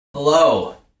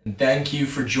Hello, and thank you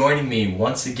for joining me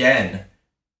once again.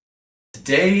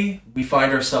 Today, we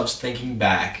find ourselves thinking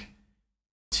back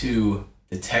to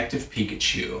Detective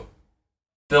Pikachu, a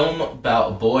film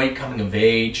about a boy coming of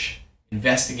age,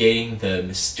 investigating the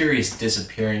mysterious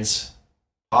disappearance,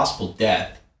 possible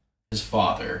death of his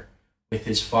father, with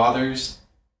his father's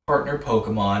partner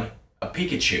Pokemon, a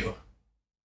Pikachu.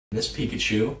 And this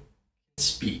Pikachu can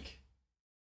speak.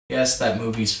 Yes, that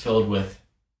movie's filled with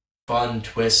fun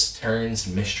twists, turns,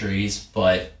 and mysteries,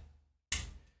 but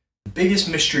the biggest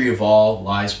mystery of all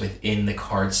lies within the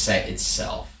card set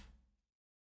itself.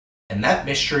 And that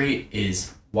mystery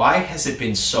is, why has it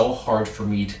been so hard for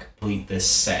me to complete this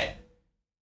set?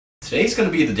 Today's going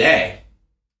to be the day.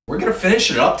 We're going to finish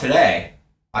it up today.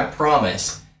 I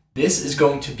promise. This is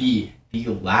going to be the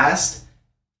last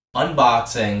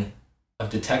unboxing of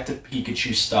Detective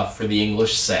Pikachu stuff for the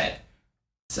English set.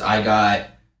 So I got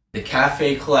the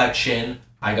Café collection,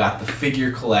 I got the figure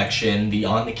collection, the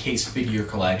On the Case figure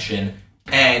collection,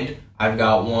 and I've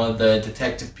got one of the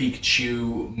Detective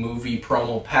Pikachu movie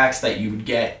promo packs that you would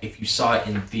get if you saw it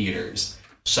in theaters.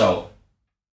 So,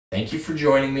 thank you for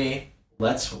joining me.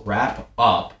 Let's wrap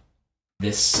up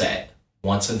this set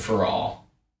once and for all.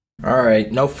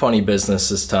 Alright, no funny business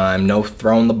this time, no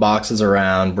throwing the boxes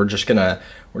around. We're just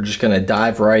gonna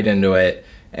dive right into it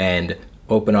and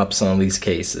open up some of these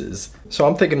cases. So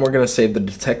I'm thinking we're gonna save the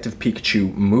Detective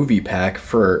Pikachu movie pack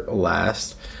for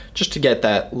last, just to get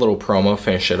that little promo,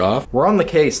 finish it off. We're on the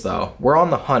case though. We're on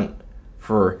the hunt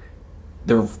for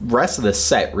the rest of this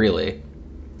set, really.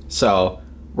 So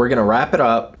we're gonna wrap it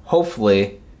up,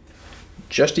 hopefully,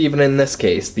 just even in this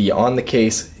case, the On the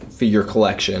Case figure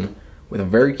collection with a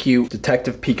very cute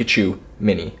Detective Pikachu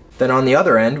mini. Then on the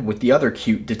other end, with the other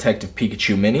cute Detective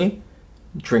Pikachu mini,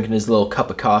 drinking his little cup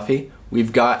of coffee,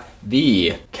 we've got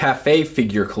the Café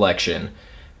figure collection,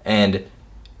 and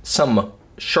some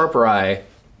sharper eye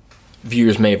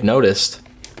viewers may have noticed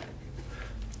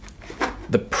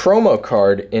the promo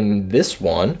card in this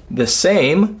one, the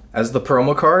same as the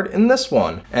promo card in this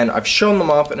one. And I've shown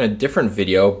them off in a different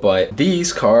video, but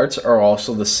these cards are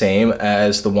also the same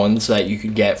as the ones that you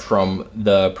could get from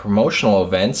the promotional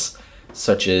events,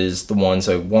 such as the ones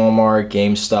at Walmart,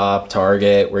 GameStop,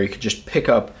 Target, where you could just pick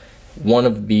up one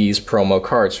of these promo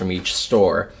cards from each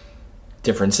store.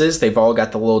 Difference is they've all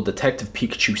got the little Detective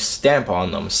Pikachu stamp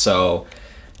on them, so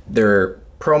they're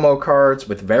promo cards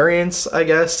with variants, I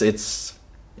guess. It's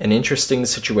an interesting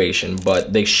situation,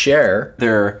 but they share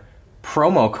their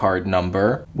promo card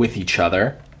number with each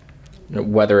other,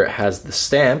 whether it has the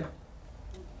stamp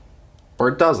or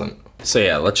it doesn't. So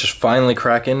yeah, let's just finally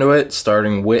crack into it,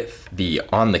 starting with the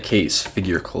On the Case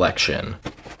figure collection.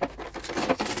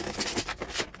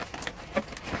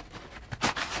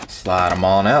 Slide them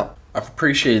on out. I've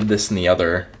appreciated this in the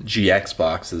other GX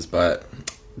boxes, but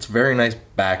it's a very nice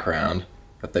background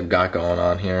that they've got going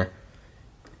on here.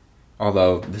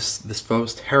 Although this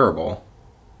photo's terrible.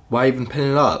 Why even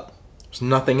pin it up? There's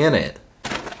nothing in it.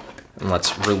 And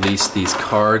let's release these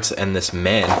cards and this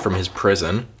man from his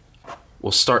prison.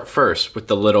 We'll start first with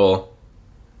the little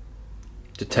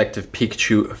Detective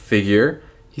Pikachu figure.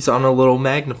 He's on a little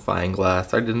magnifying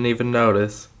glass. I didn't even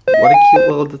notice. What a cute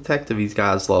little detective. He's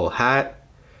got his little hat.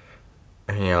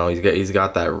 And, you know, he's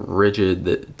got that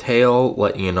rigid tail,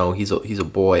 letting you know he's a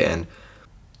boy. And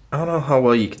I don't know how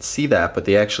well you can see that, but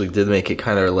they actually did make it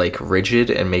kind of like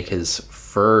rigid and make his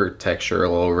fur texture a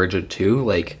little rigid too,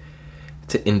 like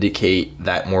to indicate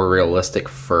that more realistic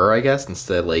fur, I guess,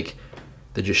 instead of like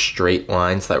the just straight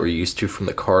lines that we're used to from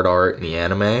the card art and the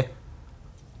anime.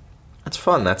 That's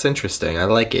fun. That's interesting. I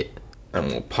like it. And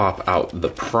we'll pop out the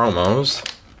promos.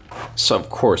 So of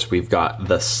course we've got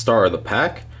the star of the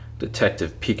pack,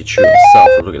 Detective Pikachu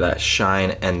himself. Look at that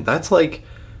shine, and that's like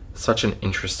such an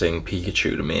interesting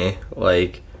Pikachu to me.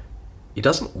 Like, he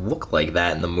doesn't look like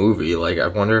that in the movie. Like, I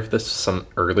wonder if this is some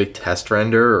early test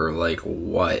render or like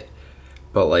what.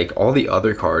 But like all the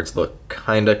other cards look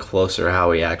kinda closer to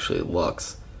how he actually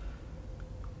looks.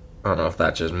 I don't know if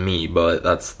that's just me, but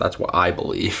that's what I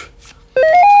believe.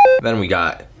 Then we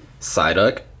got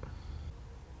Psyduck.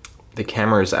 The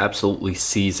camera is absolutely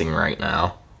seizing right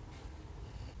now.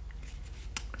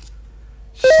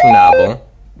 Snabble,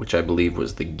 which I believe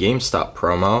was the GameStop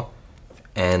promo.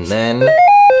 And then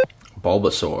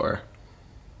Bulbasaur.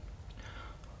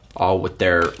 All with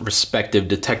their respective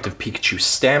Detective Pikachu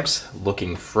stamps,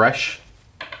 looking fresh.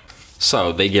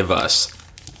 So they give us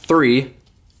 3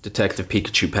 Detective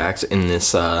Pikachu packs in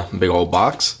this big old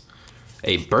box.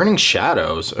 A Burning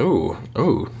Shadows, ooh,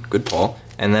 good pull.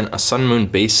 And then a Sun Moon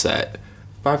base set.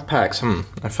 5 packs,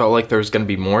 I felt like there was gonna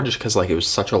be more just because like it was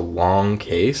such a long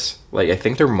case. Like I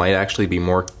think there might actually be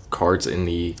more cards in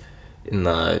the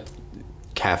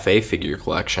Café figure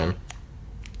collection.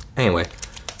 Anyway,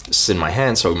 this is in my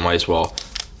hand, so we might as well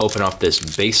open up this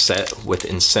base set with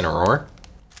Incineroar.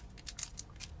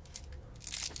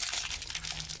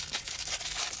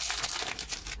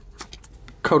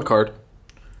 Code card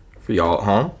for y'all at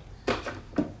home.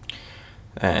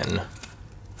 And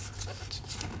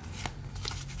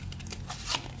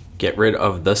get rid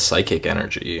of the Psychic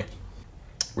Energy.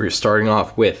 We're starting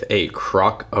off with a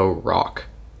Croc-O-Rock.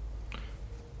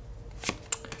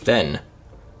 Then,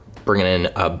 bringing in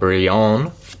a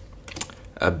Brionne,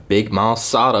 a Big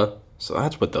Malasada, so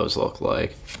that's what those look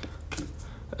like,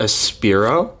 a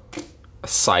Spearow, a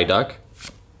Psyduck,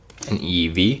 an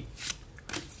Eevee,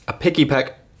 a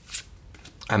Pikipek,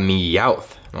 a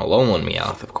Meowth, and a Alolan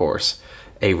Meowth, of course,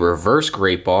 a Reverse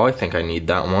Great Ball, I think I need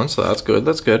that one, so that's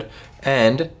good,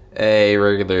 and a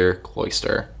regular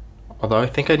Cloyster. Although I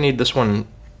think I need this one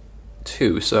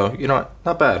too, so you know what,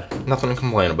 not bad, nothing to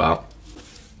complain about.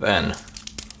 Then,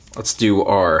 let's do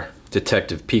our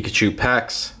Detective Pikachu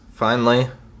packs, finally.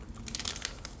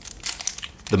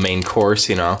 The main course,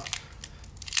 you know.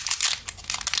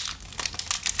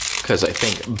 Because I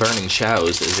think Burning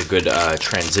Shadows is a good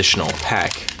transitional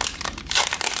pack.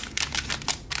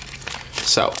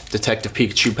 So, Detective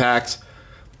Pikachu packs,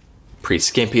 pretty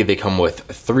skimpy. They come with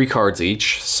 3 cards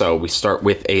each. So we start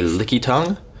with a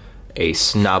Lickitung, a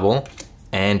Snubbull,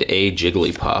 and a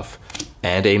Jigglypuff,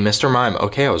 and a Mr. Mime.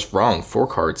 Okay, I was wrong, 4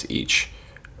 cards each.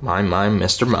 Mime,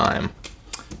 Mr. Mime.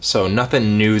 So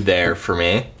nothing new there for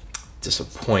me.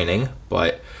 Disappointing,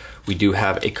 but we do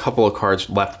have a couple of cards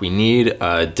left we need.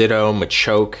 Ditto,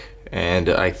 Machoke, and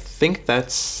I think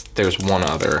there's one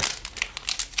other.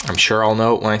 I'm sure I'll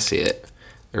know it when I see it.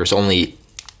 There's only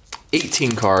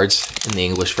 18 cards in the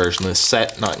English version of this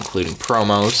set, not including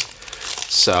promos.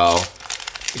 So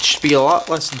it should be a lot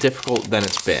less difficult than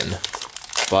it's been,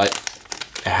 but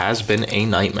it has been a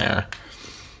nightmare.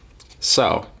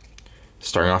 So,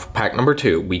 starting off with pack number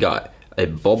 2, we got a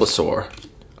Bulbasaur,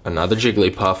 another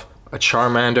Jigglypuff, a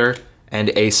Charmander,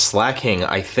 and a Slacking.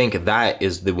 I think that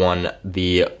is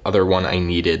the other one I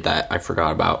needed that I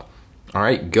forgot about.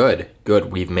 Alright, good.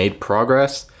 We've made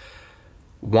progress.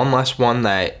 One last one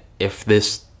that if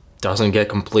this doesn't get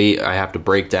complete, I have to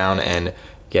break down and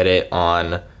get it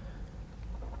on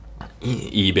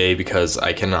eBay because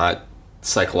I cannot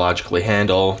psychologically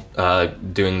handle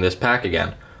doing this pack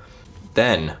again.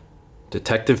 Then,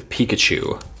 Detective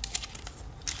Pikachu.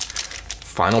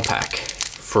 Final pack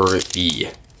for the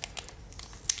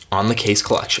On the Case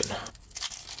collection.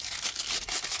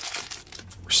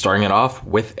 We're starting it off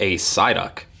with a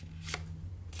Psyduck,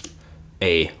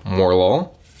 a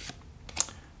Morlul,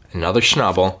 another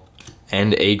Snubbull,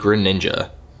 and a Greninja.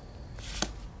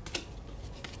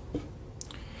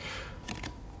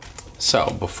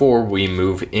 So, before we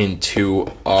move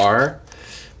into our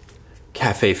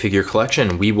Café figure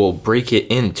collection, we will break it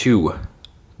into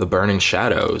the Burning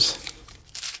Shadows.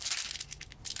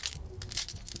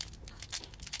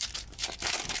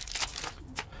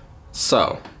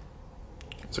 So,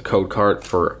 it's a code card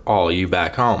for all you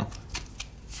back home.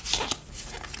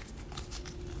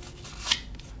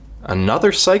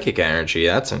 Another Psychic Energy,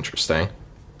 that's interesting.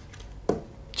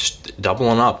 Just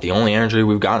doubling up, the only energy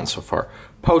we've gotten so far.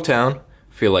 Potown,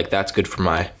 feel like that's good for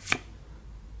my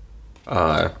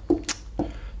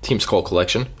Team Skull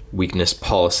collection. Weakness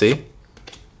Policy.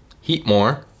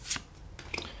 Heatmore.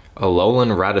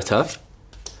 Alolan Rattata.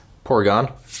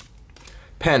 Porygon.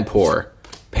 Panpour.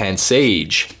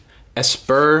 Pansage.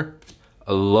 Esper.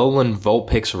 Alolan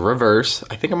Vulpix Reverse.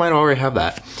 I think I might already have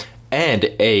that. And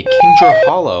a Kingdra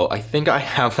Hollow. I think I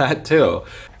have that too.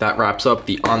 That wraps up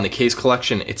the On the Case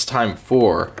collection. It's time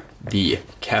for the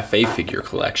Café figure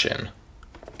collection.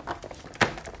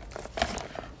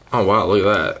 Oh wow, look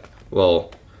at that.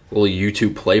 Little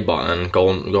YouTube play button,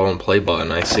 golden play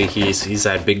button. I see he's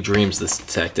had big dreams, this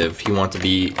detective. He wanted to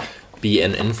be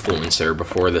an influencer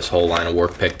before this whole line of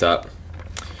work picked up.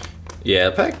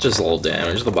 Yeah, the package is a little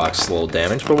damaged, the box is a little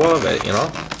damaged, but what of it, you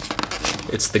know?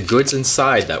 It's the goods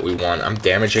inside that we want. I'm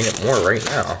damaging it more right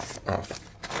now. Oh.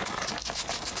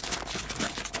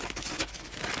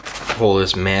 Pull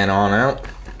this man on out.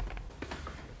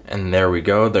 And there we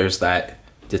go. There's that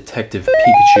Detective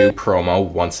Pikachu promo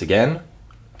once again.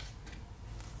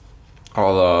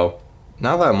 Although,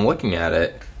 now that I'm looking at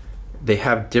it, they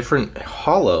have different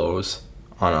hollows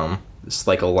on them. This is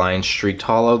like a line streaked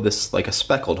hollow. This is like a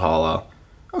speckled hollow.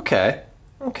 Okay,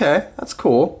 that's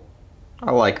cool.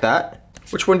 I like that.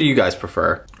 Which one do you guys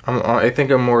prefer? I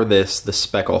think I'm more the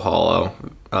speckle hollow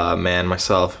man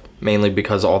myself. Mainly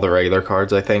because all the regular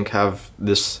cards, I think, have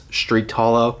this streaked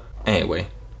hollow. Anyway,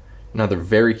 Another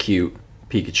very cute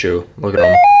Pikachu. Look at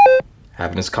him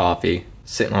having his coffee,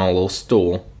 sitting on a little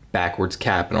stool, backwards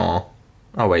cap and all.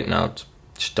 Oh wait, no, it's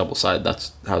just double-sided.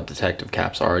 That's how detective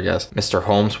caps are, I guess. Mr.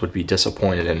 Holmes would be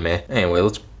disappointed in me. Anyway,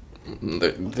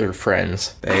 they're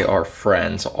friends. They are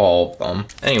friends, all of them.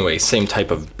 Anyway, same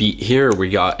type of beat here. We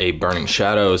got a Burning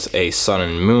Shadows, a Sun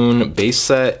and Moon base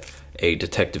set, a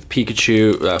Detective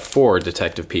Pikachu, 4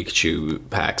 Detective Pikachu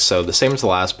packs. So the same as the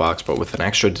last box, but with an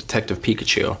extra Detective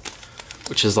Pikachu,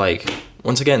 which is like,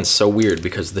 once again, so weird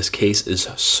because this case is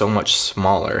so much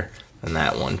smaller than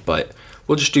that one. But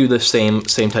we'll just do the same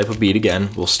type of beat again.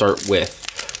 We'll start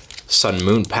with Sun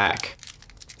Moon pack.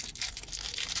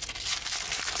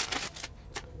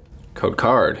 Code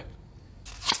card.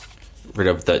 Rid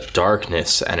of the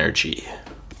darkness energy.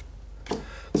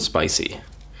 Spicy.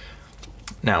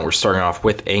 Now we're starting off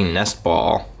with a Nest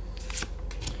Ball,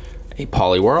 a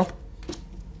Poliwhirl,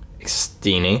 a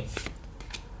Steenie,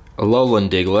 a Alolan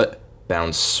Diglett,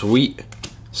 Bound Sweet,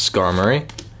 Skarmory,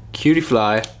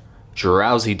 Cutiefly,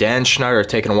 Drowsy Dan Schneider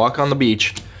taking a walk on the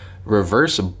beach,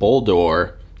 Reverse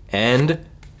Bulldor, and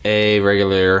a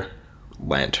regular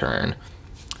Lantern.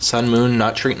 Sun Moon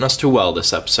not treating us too well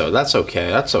this episode. That's okay,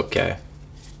 that's okay.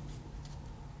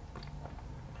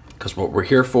 Because what we're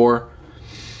here for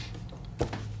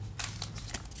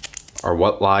are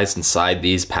what lies inside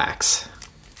these packs.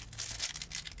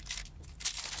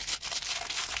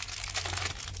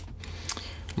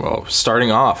 Well,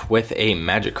 starting off with a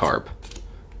Magikarp,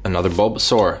 another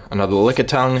Bulbasaur, another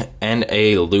Lickitung, and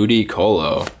a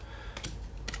Ludicolo.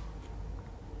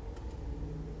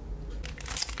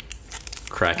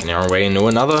 Cracking our way into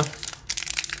another.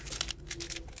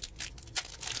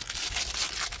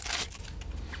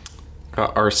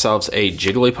 Got ourselves a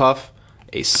Jigglypuff,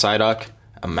 a Psyduck,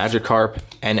 a Magikarp,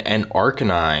 and an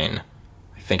Arcanine.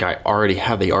 I think I already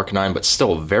have the Arcanine, but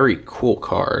still a very cool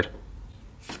card.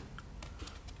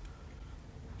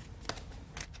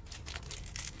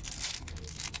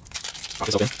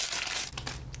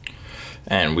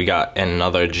 And we got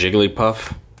another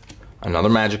Jigglypuff, another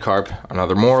Magikarp,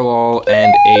 another Morlul,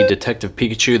 and a Detective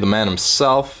Pikachu, the man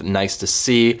himself. Nice to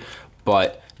see,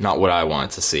 but not what I wanted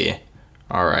to see.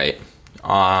 Alright,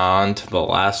 on to the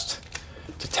last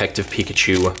Detective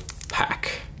Pikachu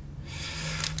pack.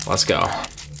 Let's go.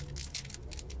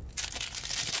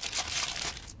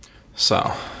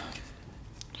 So,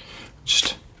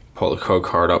 just pull the code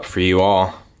card up for you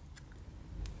all.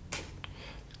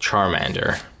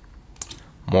 Charmander,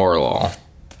 Morlul,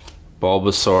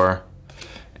 Bulbasaur,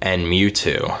 and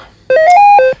Mewtwo.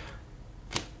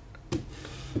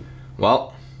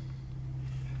 Well,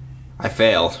 I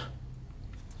failed.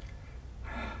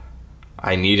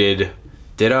 I needed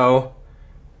Ditto,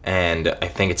 and I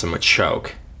think it's a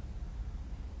Machoke.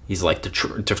 He's like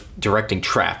directing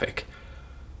traffic.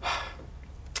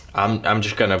 I'm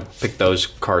just gonna pick those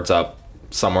cards up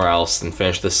somewhere else and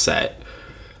finish this set.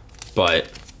 But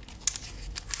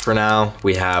for now,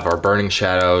 we have our Burning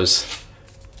Shadows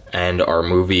and our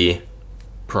movie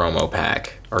promo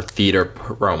pack, our theater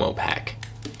promo pack.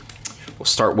 We'll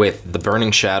start with the Burning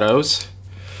Shadows.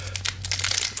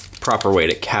 Proper way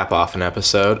to cap off an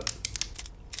episode.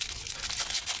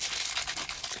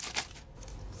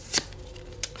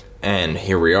 And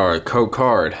here we are, code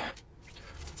card.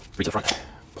 Reach the front.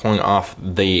 Pulling off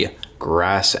the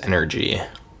Grass Energy.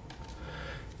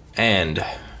 And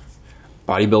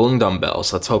bodybuilding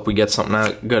dumbbells. Let's hope we get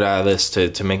something good out of this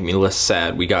to make me less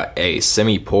sad. We got a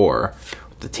Semi-Pour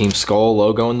with the Team Skull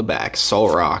logo in the back.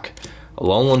 Solrock,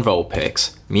 Alolan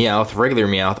Vulpix, Meowth, regular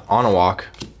Meowth, on a walk,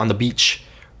 on the beach,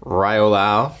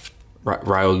 Riolu,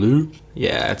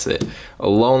 yeah, that's it.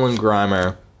 Alolan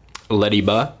Grimer,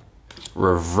 Ladybug,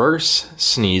 Reverse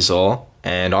Sneasel,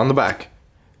 and on the back,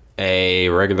 a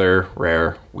regular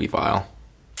rare Weavile.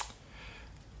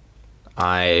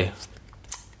 I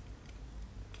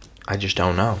just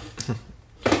don't know.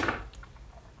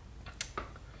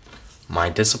 My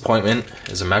disappointment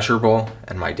is immeasurable,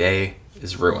 and my day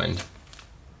is ruined.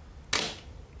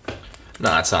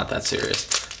 No, it's not that serious.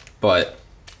 But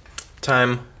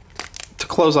time to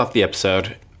close off the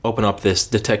episode, open up this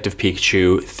Detective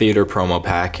Pikachu theater promo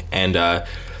pack, and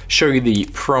show you the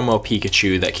promo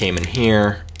Pikachu that came in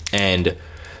here, and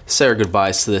say our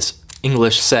goodbyes to this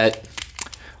English set.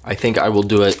 I think I will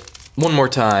do it one more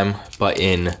time, but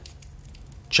in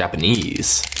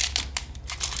Japanese.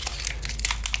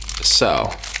 So,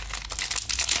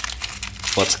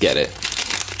 let's get it.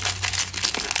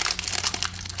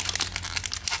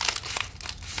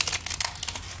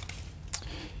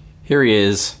 Here he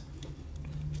is,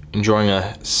 enjoying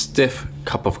a stiff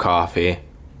cup of coffee.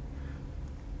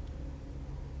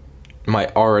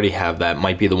 might already have that.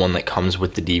 Might be the one that comes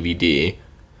with the DVD.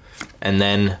 And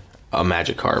then a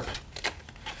Magikarp.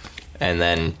 And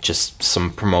then just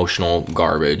some promotional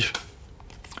garbage.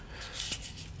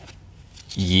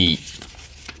 Yeet.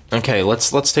 Okay,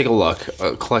 let's take a look.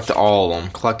 Collect all of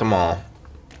them. Collect them all.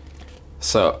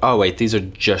 So, oh wait, these are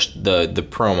just the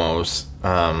promos.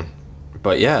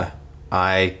 But yeah,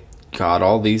 I got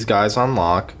all these guys on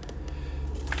lock.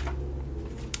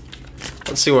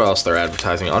 Let's see what else they're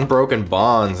advertising. Unbroken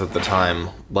Bonds at the time.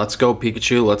 Let's Go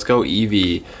Pikachu. Let's Go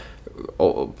Eevee.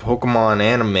 Oh, Pokemon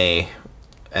Anime.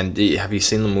 And have you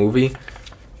seen the movie?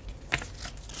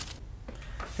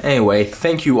 Anyway,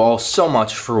 thank you all so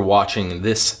much for watching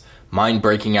this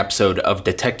mind-breaking episode of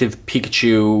Detective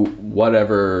Pikachu,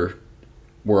 whatever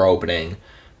we're opening,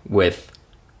 with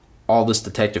all this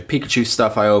Detective Pikachu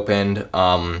stuff I opened.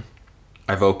 I've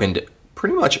opened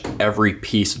pretty much every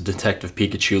piece of Detective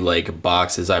Pikachu, like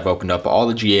boxes. I've opened up all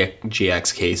the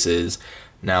GX cases,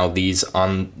 now these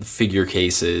on figure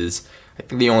cases. I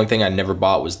think the only thing I never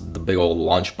bought was the big old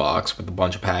lunch box with a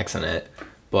bunch of packs in it,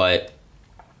 but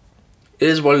it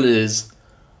is what it is.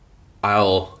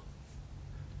 I'll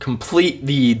complete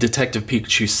the Detective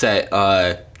Pikachu set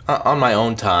on my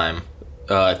own time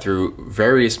through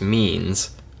various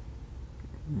means,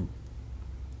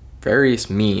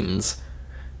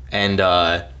 and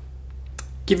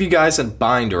give you guys a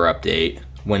binder update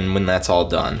when that's all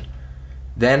done.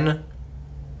 Then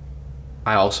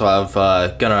I also have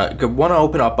want to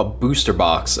open up a booster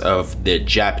box of the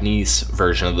Japanese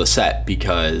version of the set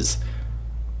because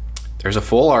there's a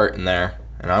full art in there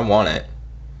and I want it.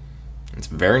 It's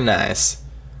very nice.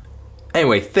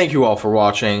 Anyway, thank you all for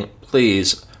watching.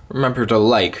 Please remember to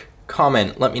like,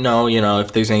 comment, let me know,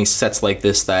 if there's any sets like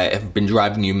this that have been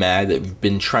driving you mad, that you've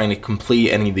been trying to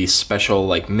complete any of these special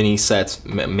like mini sets,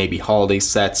 maybe holiday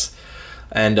sets.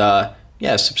 And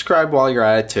yeah, subscribe while you're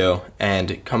at it too,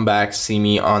 and come back, see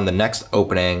me on the next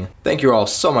opening. Thank you all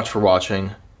so much for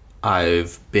watching.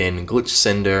 I've been Glitch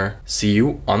Cinder. See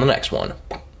you on the next one.